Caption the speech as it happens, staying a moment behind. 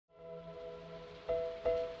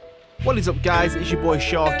What is up, guys? It's your boy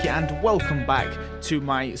Sharky and welcome back to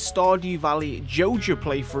my Stardew Valley Joja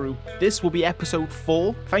playthrough. This will be episode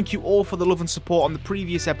 4. Thank you all for the love and support on the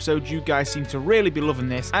previous episode. You guys seem to really be loving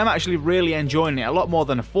this. I'm actually really enjoying it, a lot more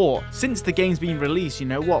than I thought. Since the game's been released, you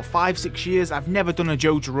know what, 5-6 years, I've never done a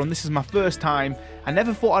Joja run. This is my first time. I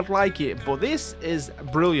never thought I'd like it, but this is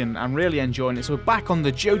brilliant. I'm really enjoying it. So we're back on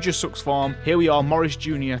the Joja Sucks farm. Here we are, Morris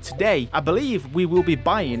Jr. Today, I believe we will be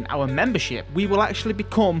buying our membership. We will actually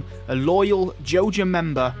become a loyal Joja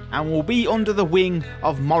member and will be under the wing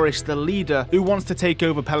of Morris, the leader, who wants to take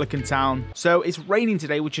over Pelican Town. So it's raining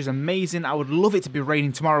today, which is amazing. I would love it to be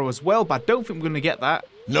raining tomorrow as well, but I don't think we're going to get that.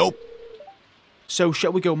 Nope. So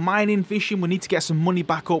shall we go mining, fishing? We need to get some money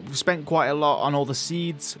back up. We've spent quite a lot on all the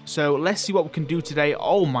seeds. So let's see what we can do today.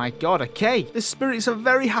 Oh my god, okay. The spirits are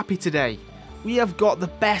very happy today. We have got the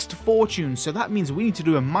best fortune, so that means we need to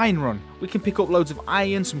do a mine run. We can pick up loads of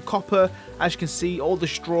iron, some copper. As you can see, all the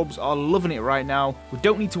shrubs are loving it right now. We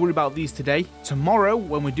don't need to worry about these today. Tomorrow,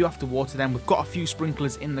 when we do have to water them, we've got a few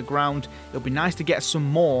sprinklers in the ground. It'll be nice to get some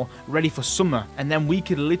more ready for summer. And then we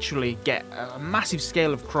could literally get a massive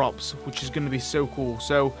scale of crops, which is going to be so cool.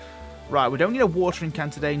 So, right, we don't need a watering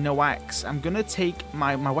can today, no axe. I'm going to take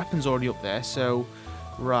my weapons already up there, so...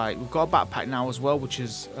 Right, we've got a backpack now as well, which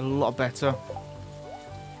is a lot better.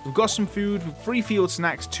 We've got some food, 3 field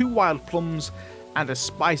snacks, 2 wild plums, and a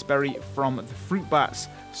spice berry from the fruit bats.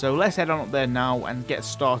 So let's head on up there now and get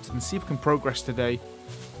started and see if we can progress today.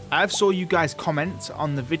 I've saw you guys comment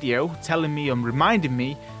on the video telling me and reminding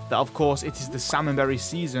me that of course it is the salmonberry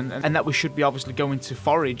season and that we should be obviously going to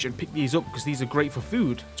forage and pick these up because these are great for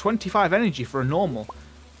food. 25 energy for a normal.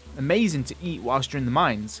 Amazing to eat whilst you're in the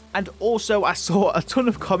mines. And also I saw a ton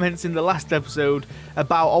of comments in the last episode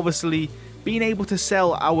about obviously being able to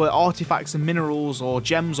sell our artifacts and minerals or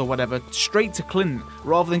gems or whatever straight to Clint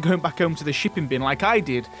rather than going back home to the shipping bin like I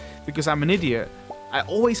did because I'm an idiot. I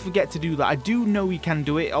always forget to do that. I do know you can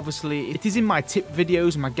do it. Obviously it is in my tip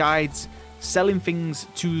videos, my guides, selling things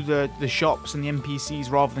to the shops and the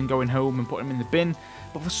NPCs rather than going home and putting them in the bin.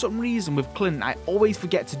 But for some reason with Clint, I always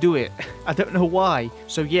forget to do it. I don't know why.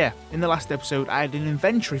 So yeah, in the last episode, I had an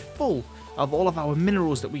inventory full of all of our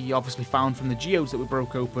minerals that we obviously found from the geodes that we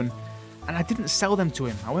broke open. And I didn't sell them to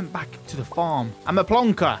him. I went back to the farm. I'm a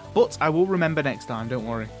plonker, but I will remember next time, don't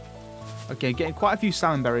worry. Okay, getting quite a few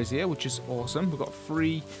salmon berries here, which is awesome. We've got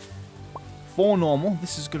 4 normal.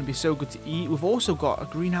 This is going to be so good to eat. We've also got a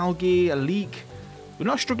green algae, a leek. We're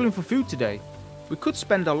not struggling for food today. We could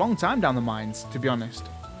spend a long time down the mines, to be honest.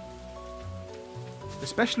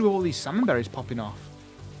 Especially with all these salmon berries popping off.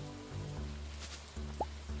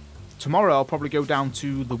 Tomorrow I'll probably go down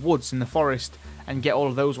to the woods in the forest and get all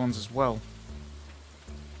of those ones as well.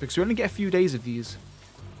 Because we only get a few days of these.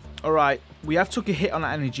 Alright, we have took a hit on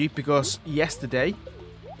our energy because yesterday,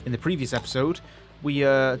 in the previous episode,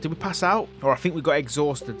 did we pass out? Or I think we got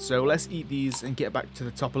exhausted. So let's eat these and get back to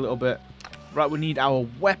the top a little bit. Right, we need our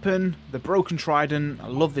weapon, the broken trident. I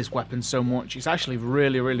love this weapon so much. It's actually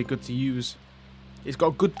really, really good to use. It's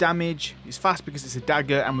got good damage. It's fast because it's a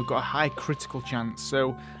dagger, and we've got a high critical chance.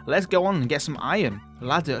 So let's go on and get some iron.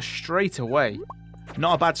 Ladder straight away.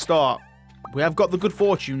 Not a bad start. We have got the good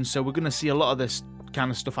fortune, so we're going to see a lot of this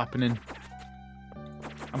kind of stuff happening.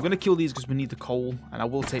 I'm going to kill these because we need the coal, and I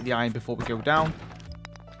will take the iron before we go down.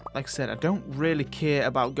 Like I said, I don't really care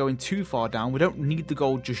about going too far down. We don't need the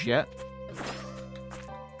gold just yet.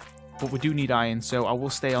 But we do need iron, so I will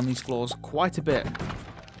stay on these floors quite a bit.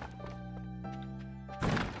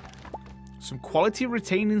 Some quality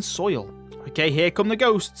retaining soil. Okay, here come the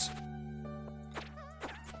ghosts.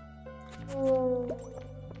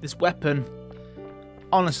 This weapon,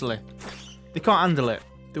 honestly, they can't handle it.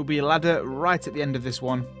 There'll be a ladder right at the end of this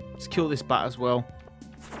one. Let's kill this bat as well.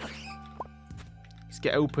 Let's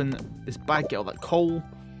get open this bag, get all that coal.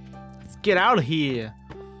 Let's get out of here.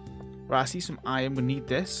 Right, I see some iron. We need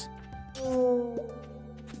this.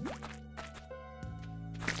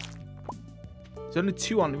 There's only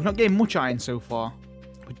 2 on. We're not getting much iron so far.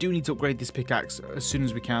 We do need to upgrade this pickaxe as soon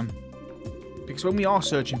as we can. Because when we are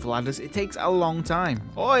searching for ladders, it takes a long time.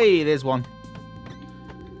 Oi, there's one.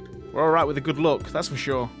 We're alright with a good look, that's for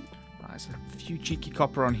sure. Right, there's a few cheeky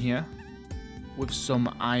copper on here. With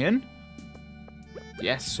some iron.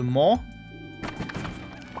 Yes, some more.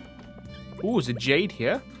 Ooh, there's a jade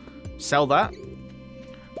here. Sell that.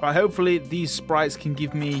 Right, hopefully these sprites can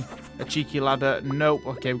give me a cheeky ladder. Nope.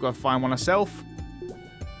 Okay, we've got to find one ourselves.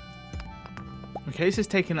 Okay, this is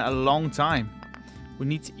taking a long time. We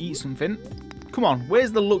need to eat something. Come on,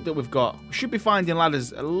 where's the luck that we've got? We should be finding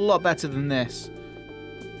ladders a lot better than this.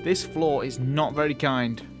 This floor is not very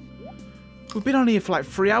kind. We've been on here for like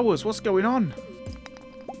 3 hours. What's going on?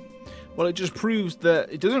 Well, it just proves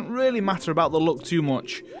that it doesn't really matter about the luck too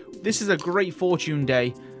much. This is a great fortune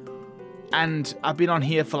day, and I've been on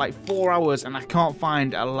here for like 4 hours and I can't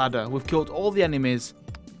find a ladder. We've killed all the enemies.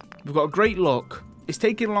 We've got great luck. It's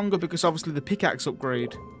taking longer because obviously the pickaxe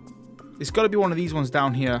upgrade. It's got to be one of these ones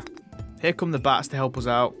down here. Here come the bats to help us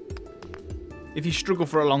out. If you struggle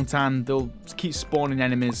for a long time, they'll keep spawning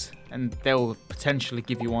enemies and they'll potentially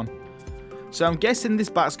give you one. So I'm guessing this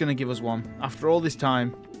bat's going to give us one after all this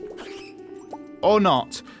time. Or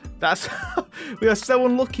not. That's we are so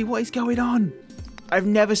unlucky. What is going on? I've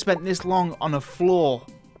never spent this long on a floor.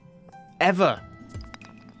 Ever.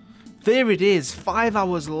 There it is. 5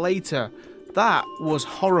 hours later. That was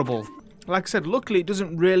horrible. Like I said, luckily it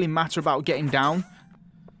doesn't really matter about getting down.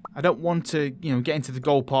 I don't want to, get into the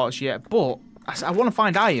gold parts yet, but I want to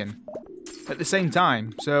find iron at the same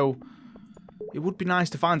time, so it would be nice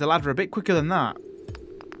to find a ladder a bit quicker than that.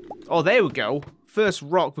 Oh, there we go. First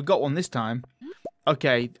rock, we got one this time.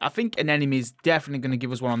 Okay, I think an enemy is definitely going to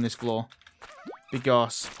give us one on this floor,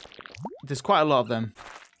 because there's quite a lot of them.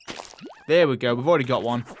 There we go, we've already got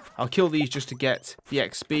one. I'll kill these just to get the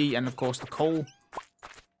XP and, of course, the coal.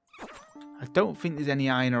 I don't think there's any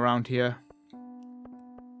iron around here.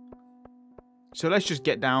 So let's just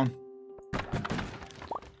get down.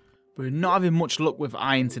 We're not having much luck with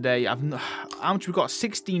iron today. How much we got?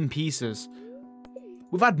 16 pieces.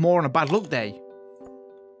 We've had more on a bad luck day.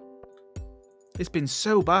 It's been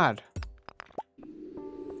so bad.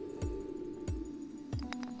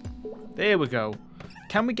 There we go.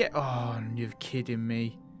 Can we get... Oh, you're kidding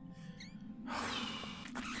me.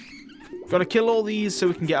 Gotta kill all these so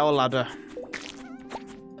we can get our ladder.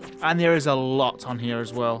 And there is a lot on here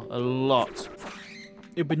as well. A lot.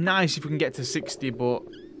 It'd be nice if we can get to 60, but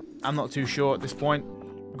I'm not too sure at this point.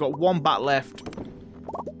 We've got one bat left.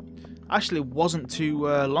 Actually, it wasn't too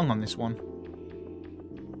long on this one.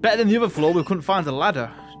 Better than the other floor, we couldn't find a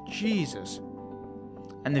ladder. Jesus.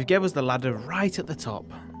 And they've gave us the ladder right at the top.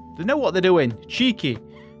 They know what they're doing. Cheeky.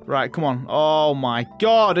 Right, come on. Oh my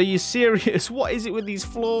god, are you serious? What is it with these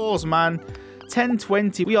floors, man?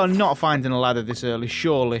 10:20. We are not finding a ladder this early,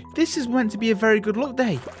 surely. This is meant to be a very good luck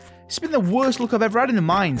day. It's been the worst luck I've ever had in the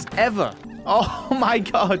mines, ever. Oh my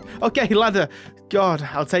god. Okay, ladder. God,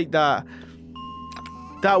 I'll take that.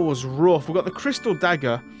 That was rough. We've got the crystal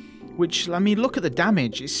dagger, which, I mean, look at the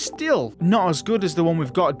damage. It's still not as good as the one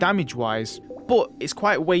we've got damage-wise, but it's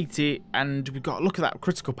quite weighty, and we've got, look at that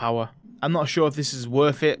critical power. I'm not sure if this is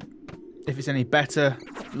worth it, if it's any better.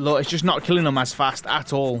 Look, it's just not killing them as fast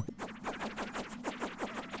at all.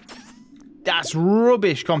 That's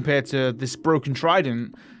rubbish compared to this broken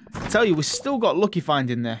trident. I tell you, we've still got lucky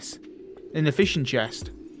finding this in the fishing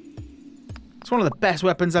chest. It's one of the best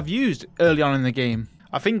weapons I've used early on in the game.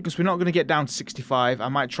 I think because we're not going to get down to 65, I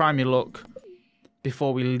might try my luck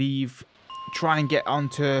before we leave. Try and get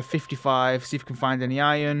onto 55, see if we can find any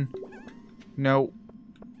iron. No.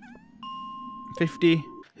 50.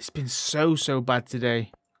 It's been so bad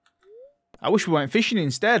today. I wish we weren't fishing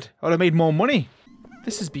instead. I would have made more money.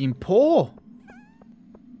 This has been poor.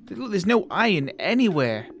 Look, there's no iron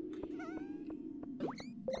anywhere.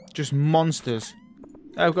 Just monsters.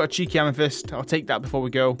 I've got a cheeky amethyst. I'll take that before we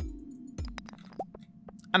go.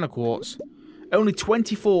 And a quartz. Only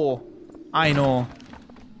 24 iron ore.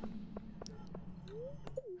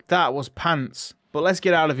 That was pants. But let's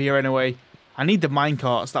get out of here anyway. I need the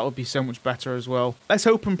minecarts. That would be so much better as well. Let's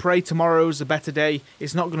hope and pray tomorrow's a better day.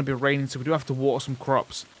 It's not going to be raining, so we do have to water some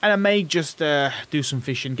crops. And I may just do some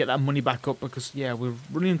fishing, get that money back up, because, yeah, we're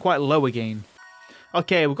running quite low again.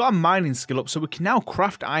 Okay, we've got a mining skill up, so we can now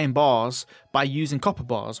craft iron bars by using copper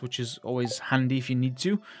bars, which is always handy if you need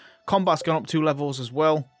to. Combat's gone up 2 levels as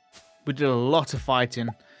well. We did a lot of fighting.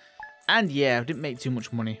 And, yeah, we didn't make too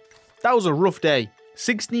much money. That was a rough day.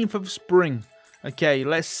 16th of spring. Okay,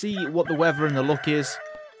 let's see what the weather and the luck is.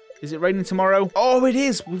 Is it raining tomorrow? Oh, it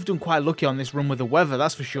is! We've done quite lucky on this run with the weather,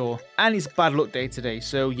 that's for sure. And it's bad luck day today,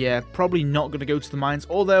 so yeah, probably not going to go to the mines.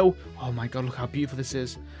 Although, oh my god, look how beautiful this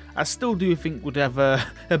is. I still do think we'd have a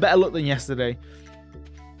better luck than yesterday.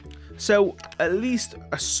 So, at least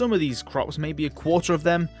some of these crops, maybe a quarter of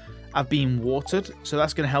them, have been watered. So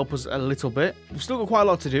that's going to help us a little bit. We've still got quite a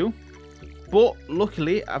lot to do. But,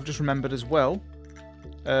 luckily, I've just remembered as well,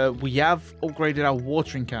 we have upgraded our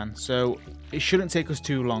watering can, so it shouldn't take us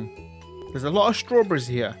too long. There's a lot of strawberries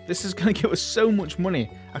here. This is going to give us so much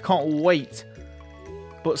money. I can't wait.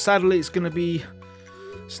 But sadly, it's going to be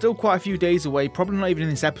still quite a few days away, probably not even in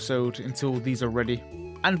this episode until these are ready.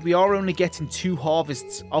 And we are only getting 2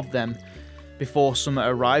 harvests of them before summer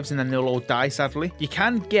arrives, and then they'll all die, sadly. You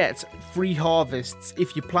can get free harvests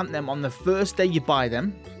if you plant them on the first day you buy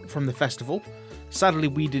them from the festival. Sadly,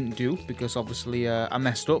 we didn't do because obviously I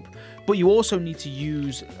messed up. But you also need to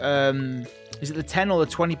use, is it the 10 or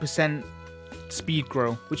the 20% speed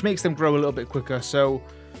grow, which makes them grow a little bit quicker. So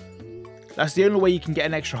that's the only way you can get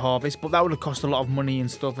an extra harvest, but that would have cost a lot of money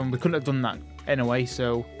and stuff, and we couldn't have done that anyway.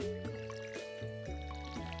 So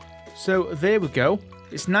there we go.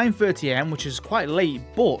 It's 9:30 AM, which is quite late,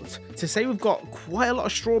 but to say we've got quite a lot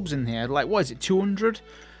of strawberries in here, like what is it, 200?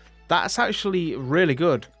 That's actually really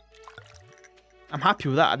good. I'm happy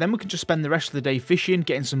with that. And then we can just spend the rest of the day fishing,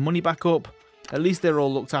 getting some money back up. At least they're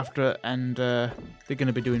all looked after and they're going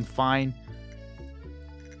to be doing fine.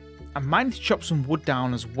 I might need to chop some wood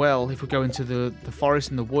down as well if we go into the forest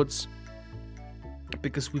and the woods,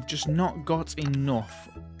 because we've just not got enough.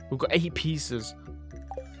 We've got 8 pieces.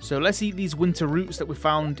 So let's eat these winter roots that we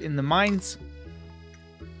found in the mines.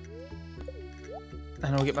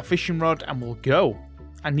 And I'll get my fishing rod and we'll go.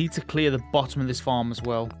 I need to clear the bottom of this farm as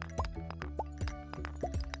well,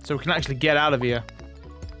 so we can actually get out of here.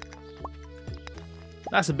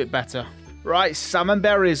 That's a bit better. Right, salmon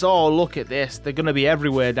berries. Oh, look at this. They're going to be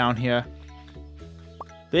everywhere down here.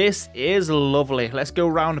 This is lovely. Let's go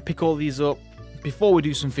around and pick all these up before we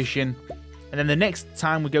do some fishing. And then the next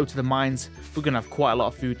time we go to the mines, we're going to have quite a lot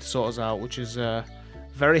of food to sort us out, which is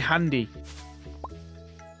very handy.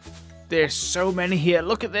 There's so many here.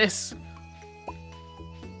 Look at this.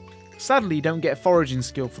 Sadly, you don't get a foraging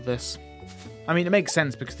skill for this. I mean, it makes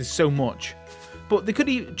sense because there's so much. But they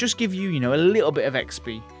could just give you, a little bit of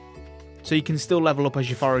XP. So you can still level up as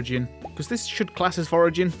you're foraging. Because this should class as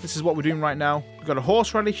foraging. This is what we're doing right now. We've got a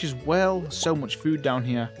horseradish as well. So much food down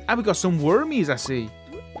here. And we've got some wormies, I see.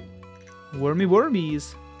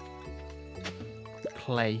 Wormies.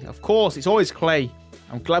 Clay. Of course, it's always clay.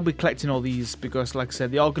 I'm glad we're collecting all these because, like I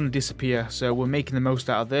said, they are going to disappear. So we're making the most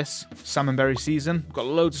out of this. Salmonberry season. We've got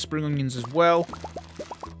loads of spring onions as well.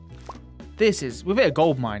 We've hit a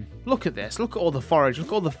gold mine. Look at this. Look at all the forage. Look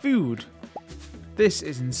at all the food. This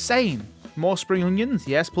is insane. More spring onions?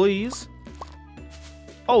 Yes, please.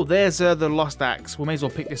 Oh, there's the lost axe. We may as well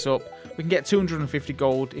pick this up. We can get 250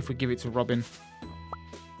 gold if we give it to Robin.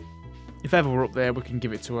 If ever we're up there, we can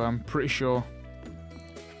give it to her, I'm pretty sure.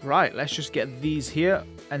 Right, let's just get these here,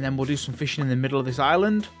 and then we'll do some fishing in the middle of this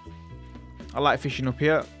island. I like fishing up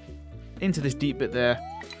here. Into this deep bit there.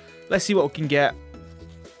 Let's see what we can get.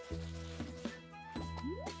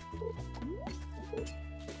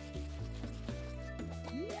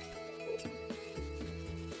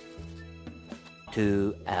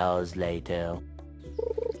 Two hours later.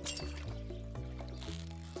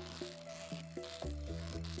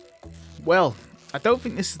 Well, I don't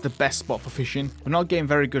think this is the best spot for fishing. We're not getting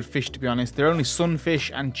very good fish, to be honest. They're only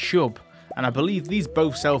sunfish and chub, and I believe these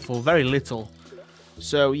both sell for very little.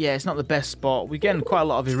 So yeah, it's not the best spot. We're getting quite a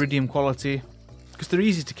lot of iridium quality because they're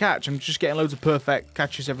easy to catch. I'm just getting loads of perfect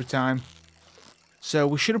catches every time. So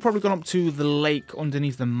we should have probably gone up to the lake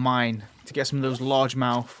underneath the mine to get some of those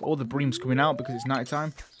largemouth. All the breams coming out because it's night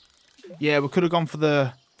time. Yeah, we could have gone for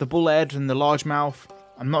the bullhead and the largemouth.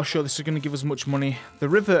 I'm not sure this is going to give us much money. The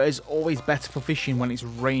river is always better for fishing when it's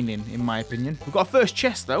raining, in my opinion. We've got our first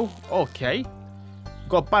chest, though. Okay. We've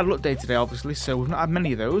got a bad luck day today, obviously, so we've not had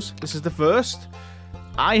many of those. This is the first.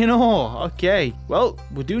 Iron ore. Okay. Well,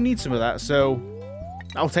 we do need some of that, so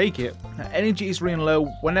I'll take it. Now, energy is running low.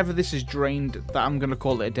 Whenever this is drained, that I'm going to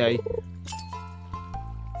call it a day.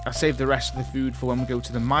 I'll save the rest of the food for when we go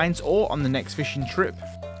to the mines or on the next fishing trip.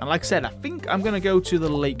 And like I said, I think I'm going to go to the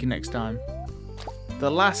lake next time. The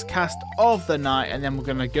last cast of the night, and then we're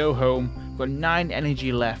going to go home. We've got 9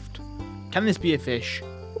 energy left. Can this be a fish?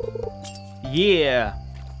 Yeah.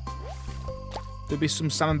 There'll be some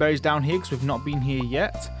salmon berries down here because we've not been here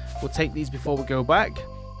yet. We'll take these before we go back.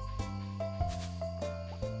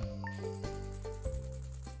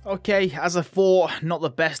 Okay, as I thought, not the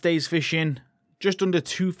best days fishing. Just under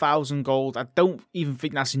 2,000 gold. I don't even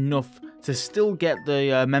think that's enough to still get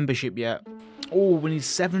the membership yet. Oh, we need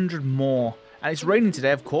 700 more. And it's raining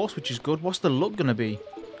today, of course, which is good. What's the luck going to be?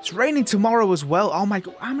 It's raining tomorrow as well. Oh my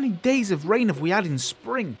god, how many days of rain have we had in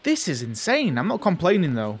spring? This is insane. I'm not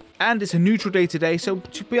complaining though. And it's a neutral day today, so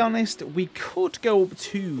to be honest, we could go up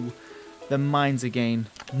to the mines again.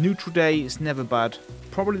 Neutral day is never bad.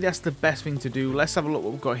 Probably that's the best thing to do. Let's have a look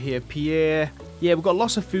what we've got here. Pierre. Yeah, we've got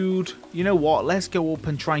lots of food. You know what? Let's go up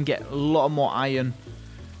and try and get a lot more iron.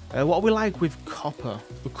 What are we like with copper?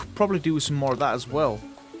 We could probably do some more of that as well.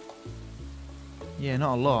 Yeah,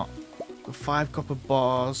 not a lot. Got 5 copper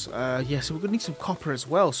bars. Yeah, so we're going to need some copper as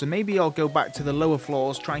well. So maybe I'll go back to the lower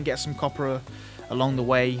floors, try and get some copper along the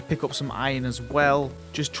way, pick up some iron as well.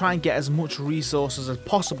 Just try and get as much resources as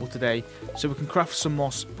possible today so we can craft some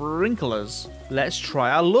more sprinklers. Let's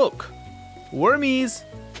try our luck. Wormies.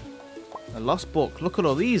 A lost book. Look at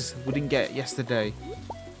all these we didn't get yesterday.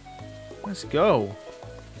 Let's go.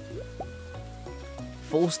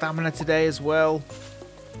 Full stamina today as well.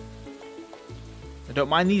 I don't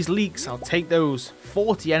mind these leeks. I'll take those.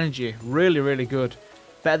 40 energy. Really, really good.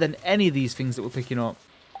 Better than any of these things that we're picking up.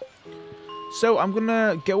 So I'm going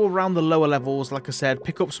to go around the lower levels, like I said,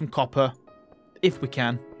 pick up some copper, if we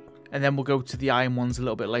can. And then we'll go to the iron ones a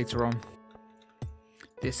little bit later on.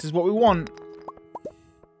 This is what we want.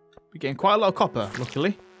 We're getting quite a lot of copper,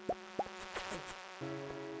 luckily.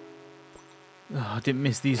 Oh, I didn't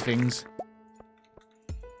miss these things.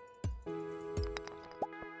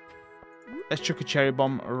 Let's chuck a cherry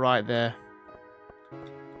bomb right there.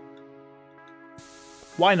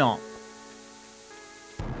 Why not?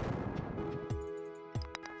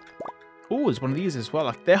 Oh, there's one of these as well.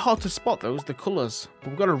 Like, they're hard to spot, those, the colours. But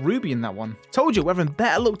we've got a ruby in that one. Told you, we're having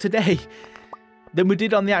better luck today than we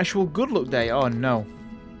did on the actual good luck day. Oh, no.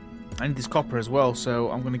 I need this copper as well, so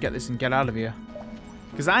I'm going to get this and get out of here.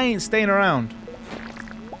 Because I ain't staying around.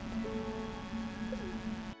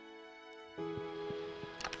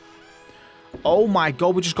 Oh my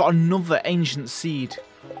god, we just got another ancient seed.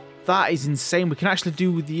 That is insane. We can actually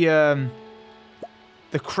do the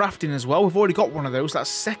crafting as well. We've already got one of those. That's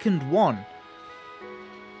second one.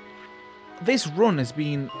 This run has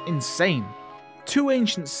been insane. 2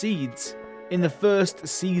 ancient seeds in the first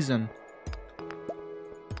season.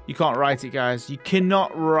 You can't write it, guys. You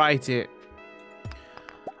cannot write it.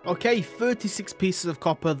 Okay, 36 pieces of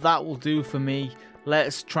copper. That will do for me.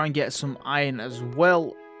 Let's try and get some iron as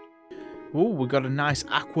well. Oh, we got a nice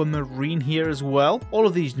aquamarine here as well. All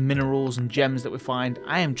of these minerals and gems that we find,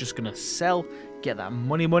 I am just going to sell. Get that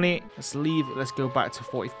money. Let's leave. Let's go back to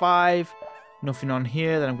 45. Nothing on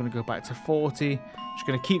here. Then I'm going to go back to 40. Just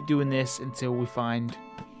going to keep doing this until we find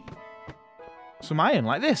some iron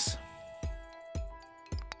like this.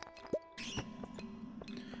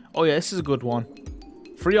 Oh yeah, this is a good one.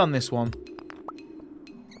 Free on this one.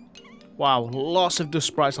 Wow, lots of dust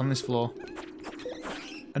sprites on this floor.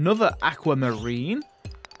 Another aquamarine.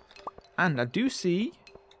 And I do see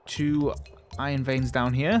 2 iron veins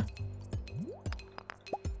down here.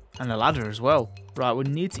 And a ladder as well. Right, we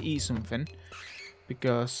need to eat something.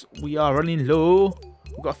 Because we are running low.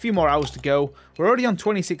 We've got a few more hours to go. We're already on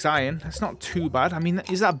 26 iron. That's not too bad. I mean,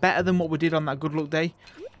 is that better than what we did on that good luck day?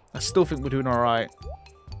 I still think we're doing alright.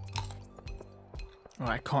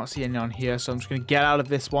 Alright, I can't see any on here. So I'm just going to get out of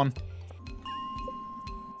this one.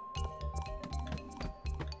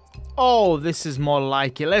 Oh, this is more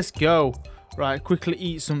like it. Let's go. Right, quickly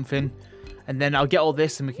eat something. And then I'll get all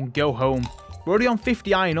this and we can go home. We're already on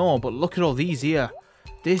 50 iron ore, but look at all these here.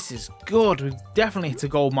 This is good. We've definitely hit a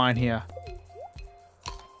gold mine here.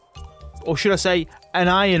 Or should I say, an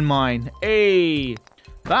iron mine. Hey,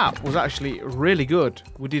 that was actually really good.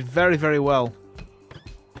 We did very, very well.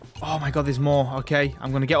 Oh my god, there's more. Okay,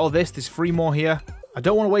 I'm going to get all this. There's 3 more here. I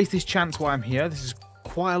don't want to waste this chance while I'm here. This is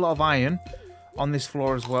quite a lot of iron on this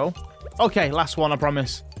floor as well. Okay, last one, I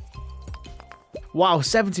promise. Wow,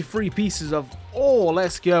 73 pieces of ore.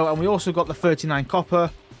 Let's go. And we also got the 39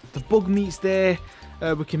 copper. The bug meat's there.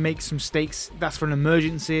 We can make some steaks. That's for an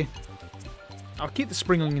emergency. I'll keep the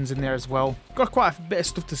spring onions in there as well. Got quite a bit of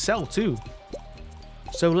stuff to sell too.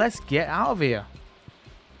 So let's get out of here.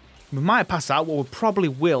 We might pass out. Well, we probably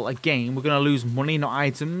will again. We're going to lose money, not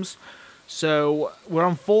items. So we're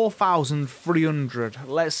on 4,300.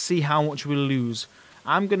 Let's see how much we lose.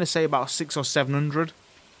 I'm going to say about 600 or 700.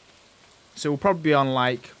 So we'll probably be on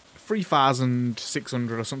like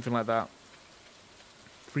 3,600 or something like that.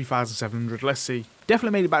 3,700. Let's see.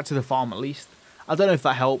 Definitely made it back to the farm at least. I don't know if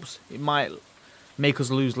that helps. It might make us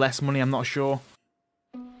lose less money. I'm not sure.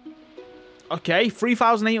 Okay,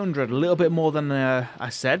 3,800. A little bit more than I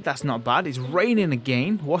said. That's not bad. It's raining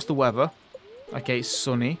again. What's the weather? Okay, it's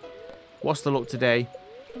sunny. What's the luck today?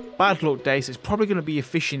 Bad luck day, so it's probably going to be a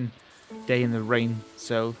fishing day in the rain.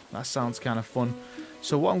 So that sounds kind of fun.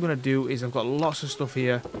 So what I'm going to do is I've got lots of stuff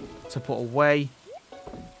here to put away.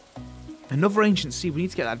 Another ancient sea. We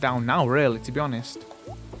need to get that down now, really, to be honest.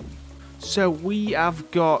 So we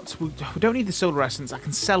have got... We don't need the solar essence. I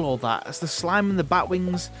can sell all that. That's the slime and the bat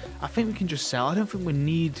wings. I think we can just sell. I don't think we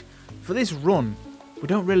need... For this run, we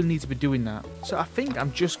don't really need to be doing that. So I think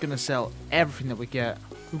I'm just going to sell everything that we get.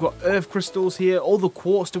 We've got earth crystals here. All the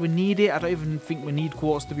quartz. Do we need it? I don't even think we need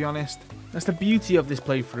quartz, to be honest. That's the beauty of this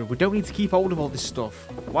playthrough. We don't need to keep hold of all this stuff.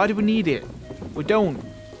 Why do we need it? We don't.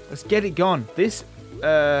 Let's get it gone. This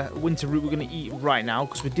winter root we're going to eat right now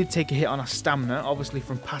because we did take a hit on our stamina, obviously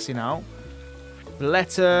from passing out.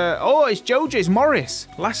 Oh, it's Joja. It's Morris.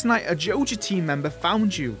 Last night, a Joja team member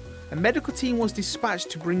found you A medical team was dispatched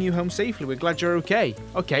to bring you home safely. We're glad you're okay.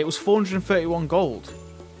 Okay, it was 431 gold.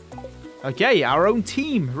 Okay, our own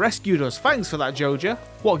team rescued us. Thanks for that, Joja.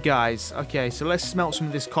 What guys? Okay, so let's smelt some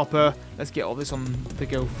of this copper. Let's get all this on the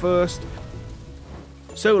go first.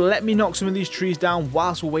 So let me knock some of these trees down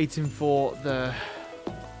whilst we're waiting for the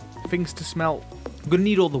things to smelt. I'm going to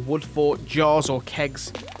need all the wood for jars or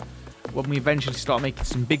kegs when we eventually start making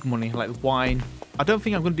some big money, like wine. I don't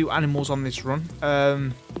think I'm going to do animals on this run.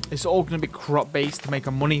 It's all going to be crop based to make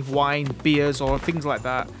our money, wine, beers, or things like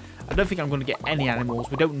that. I don't think I'm going to get any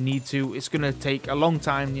animals. We don't need to. It's going to take a long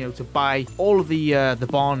time, you know, to buy all of the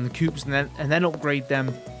barn and the coops and then upgrade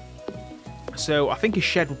them. So I think a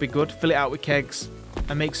shed would be good. Fill it out with kegs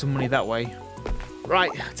and make some money that way.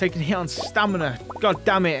 Right, taking a hit on stamina. God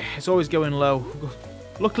damn it, it's always going low.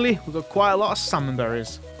 Luckily, we've got quite a lot of salmon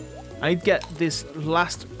berries. I need to get this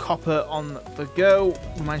last copper on the go.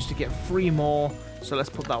 We managed to get 3 more. So let's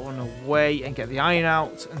put that one away and get the iron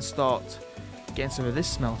out and start getting some of this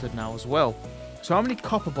smelted now as well. So how many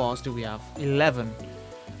copper bars do we have? 11.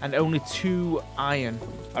 And only 2 iron.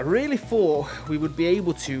 I really thought we would be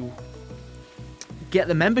able to get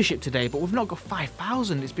the membership today, but we've not got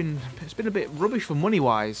 5,000. It's been a bit rubbish for money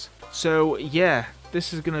wise. So yeah,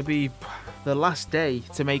 this is going to be the last day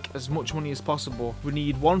to make as much money as possible. We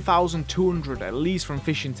need 1,200 at least from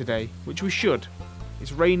fishing today, which we should.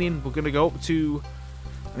 It's raining. We're going to go up to,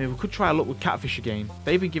 I mean, we could try a look with catfish again.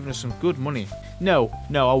 They've been giving us some good money. No,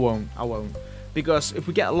 I won't. Because if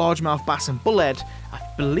we get a largemouth bass and bullhead, I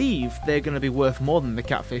believe they're going to be worth more than the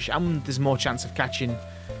catfish, and there's more chance of catching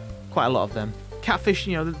quite a lot of them. Catfish,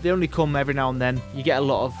 you know, they only come every now and then. You get a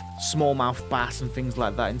lot of smallmouth bass and things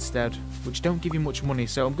like that instead, which don't give you much money.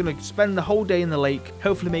 So I'm going to spend the whole day in the lake,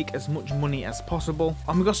 hopefully make as much money as possible.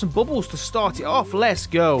 And we've got some bubbles to start it off. Let's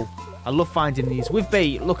go. I love finding these. With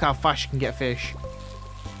bait, look how fast you can get fish.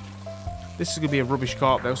 This is going to be a rubbish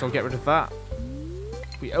carp though, so I'll get rid of that.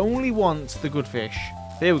 We only want the good fish.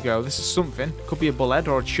 There we go. This is something. Could be a bullhead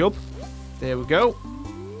or a chub. There we go.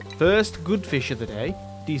 First good fish of the day.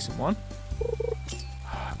 Decent one.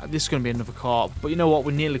 This is going to be another carp, but you know what?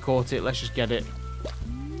 We nearly caught it. Let's just get it.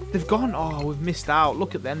 They've gone. Oh, we've missed out.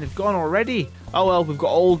 Look at them. They've gone already. Oh, well, we've got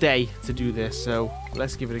all day to do this, so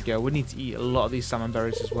let's give it a go. We need to eat a lot of these salmon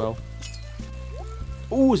berries as well.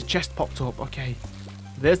 Oh, there's a chest popped up. Okay.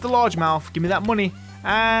 There's the largemouth. Give me that money.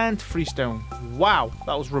 And freestone. Wow,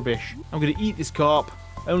 that was rubbish. I'm going to eat this carp.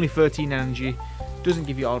 Only 13 energy. Doesn't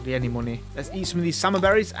give you hardly any money. Let's eat some of these salmon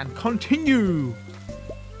berries and continue.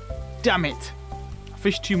 Damn it.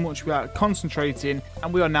 Fished too much without concentrating,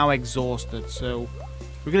 and we are now exhausted, so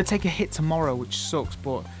we're going to take a hit tomorrow, which sucks,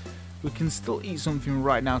 but we can still eat something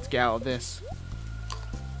right now to get out of this.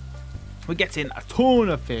 We're getting a ton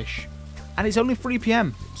of fish, and it's only 3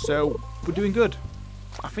 PM, so we're doing good.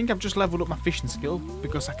 I think I've just leveled up my fishing skill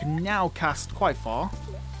because I can now cast quite far.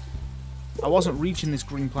 I wasn't reaching this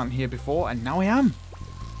green plant here before, and now I am.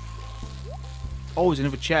 Oh, there's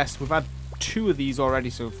another chest. We've had 2 of these already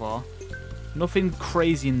so far. Nothing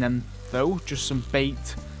crazy in them though, just some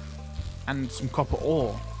bait and some copper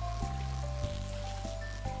ore.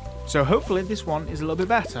 So hopefully this one is a little bit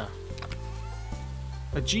better.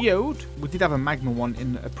 A geode, we did have a magma one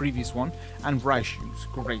in a previous one, and rice shoes,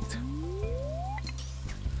 great.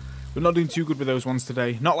 We're not doing too good with those ones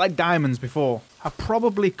today, not like diamonds before. I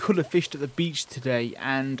probably could have fished at the beach today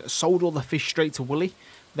and sold all the fish straight to Willy.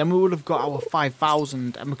 Then we would have got our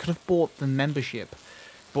 5,000 and we could have bought the membership.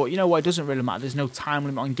 But you know what, it doesn't really matter. There's no time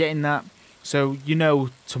limit on getting that. So you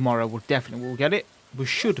know tomorrow we'll definitely get it. We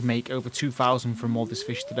should make over 2,000 from all this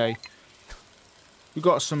fish today. We've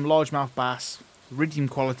got some largemouth bass, iridium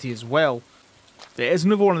quality as well. There's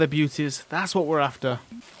another one of the beauties. That's what we're after.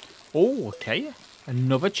 Oh, okay.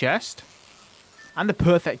 Another chest. And a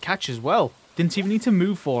perfect catch as well. Didn't even need to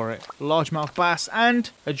move for it. Largemouth bass and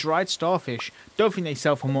a dried starfish. Don't think they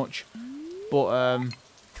sell for much. But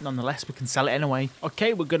nonetheless, we can sell it anyway.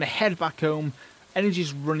 Okay, we're going to head back home.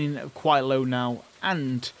 Energy's running quite low now.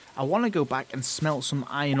 And I want to go back and smelt some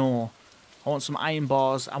iron ore. I want some iron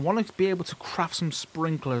bars. I want to be able to craft some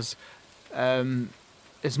sprinklers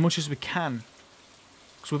as much as we can.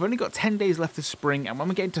 So we've only got 10 days left of spring. And when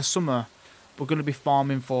we get into summer, we're going to be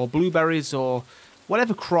farming for blueberries or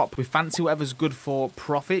whatever crop we fancy, whatever's good for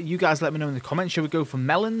profit. You guys let me know in the comments. Should we go for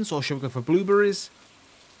melons or should we go for blueberries?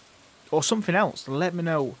 Or something else? Let me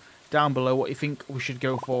know down below what you think we should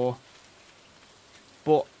go for.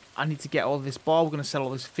 But I need to get all this bar. We're going to sell all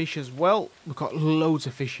this fish as well. We've got loads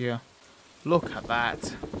of fish here. Look at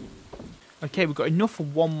that. Okay, we've got enough for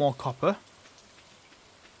 1 more copper.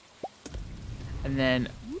 And then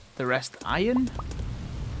the rest iron.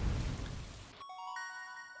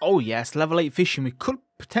 Oh yes, level 8 fishing. We could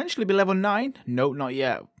potentially be level 9. No, not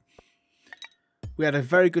yet. We had a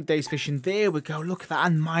very good day's fishing. There we go. Look at that.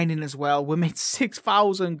 And mining as well. We made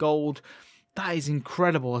 6,000 gold. That is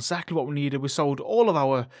incredible. Exactly what we needed. We sold all of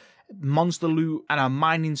our monster loot and our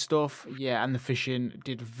mining stuff. Yeah, and the fishing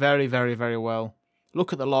did very, very, very well.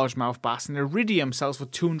 Look at the largemouth bass. And iridium sells for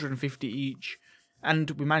 250 each.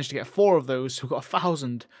 And we managed to get 4 of those. So we got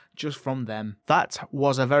 1,000 just from them. That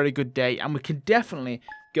was a very good day. And we can definitely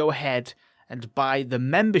go ahead and buy the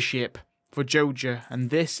membership for Joja, and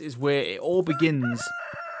this is where it all begins.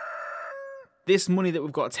 This money that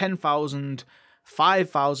we've got, 10,000,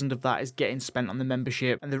 5,000 of that is getting spent on the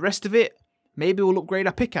membership, and the rest of it, maybe we'll upgrade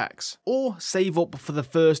our pickaxe, or save up for the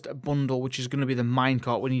first bundle, which is going to be the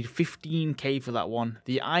minecart. We need 15k for that one.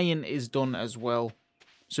 The iron is done as well,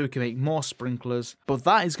 so we can make more sprinklers. But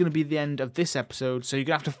that is going to be the end of this episode, so you're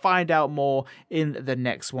going to have to find out more in the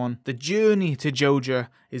next one. The journey to Joja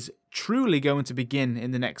is truly going to begin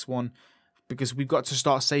in the next one, because we've got to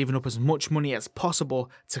start saving up as much money as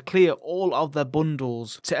possible to clear all of the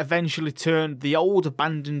bundles to eventually turn the old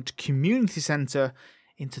abandoned community centre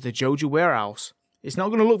into the Joja warehouse. It's not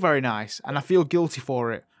going to look very nice, and I feel guilty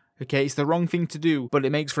for it. Okay, it's the wrong thing to do, but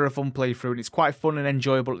it makes for a fun playthrough, and it's quite fun and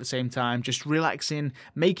enjoyable at the same time. Just relaxing,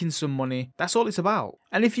 making some money. That's all it's about.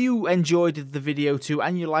 And if you enjoyed the video too,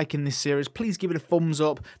 and you're liking this series, please give it a thumbs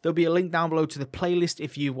up. There'll be a link down below to the playlist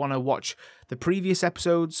if you want to watch the previous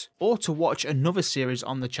episodes, or to watch another series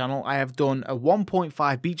on the channel. I have done a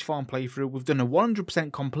 1.5 beach farm playthrough. We've done a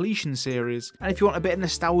 100% completion series. And if you want a bit of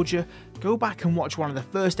nostalgia, go back and watch one of the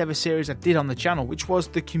first ever series I did on the channel, which was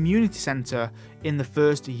the community centre in the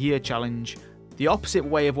first year challenge. The opposite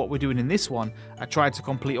way of what we're doing in this one. I tried to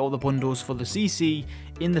complete all the bundles for the CC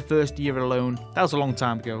in the first year alone. That was a long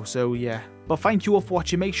time ago, so yeah. But thank you all for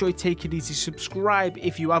watching. Make sure you take it easy. Subscribe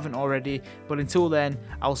if you haven't already. But until then,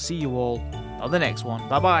 I'll see you all on the next one.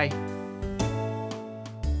 Bye bye.